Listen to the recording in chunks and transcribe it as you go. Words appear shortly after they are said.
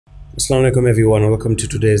Assalamu alaikum everyone, welcome to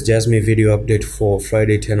today's Jasmy video update for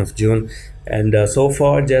Friday 10th of June. And so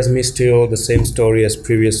far Jasmy still the same story as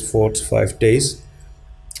previous 4 to 5 days,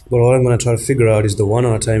 but what I'm going to try to figure out is the 1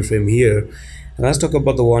 hour time frame here. And let's talk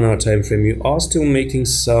about the 1 hour time frame. You are still making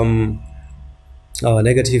some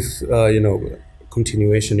negative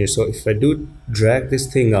continuation here. So if I do drag this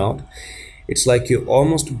thing out, it's like you're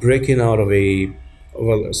almost breaking out of a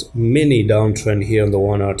mini downtrend here on the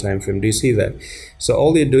 1 hour time frame. Do you see that? So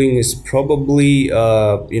all you're doing is probably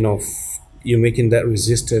you're making that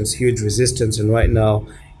resistance, huge resistance, and right now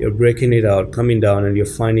you're breaking it out, coming down, and you're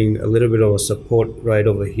finding a little bit of a support right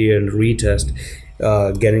over here and retest,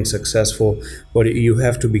 getting successful. But you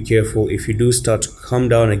have to be careful. If you do start to come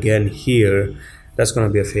down again here, that's going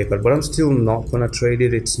to be a fake out. But I'm still not going to trade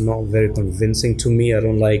it. It's not very convincing to me. I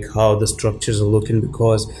don't like how the structures are looking,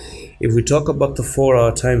 because if we talk about the 4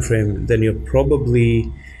 hour time frame, then you're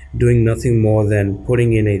probably doing nothing more than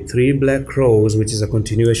putting in a 3 black crows, which is a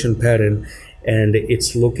continuation pattern, and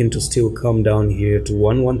it's looking to still come down here to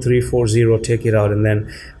 11340, take it out, and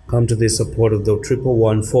then come to this support of the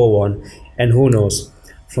 11141. And who knows,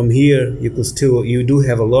 from here you do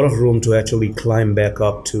have a lot of room to actually climb back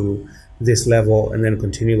up to this level and then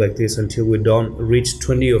continue like this until we don't reach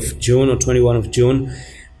 20th of June or 21st of June,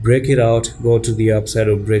 break it out, go to the upside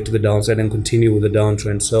or break to the downside, and continue with the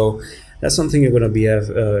downtrend. So that's something you're going to be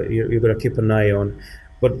you're going to keep an eye on.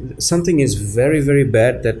 But something is very, very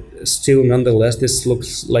bad that still nonetheless this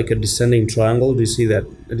looks like a descending triangle. Do you see that?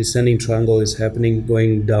 A descending triangle is happening,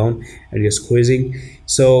 going down, and you're squeezing.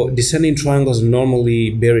 So descending triangles are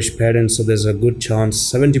normally bearish patterns, so there's a good chance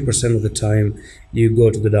 70% of the time you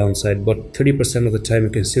go to the downside, but 30% of the time you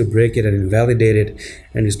can still break it and invalidate it,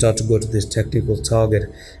 and you start to go to this technical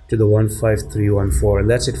target to the 15314. And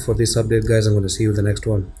that's it for this update, guys. I'm going to see you in the next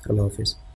one. Allah Hafiz.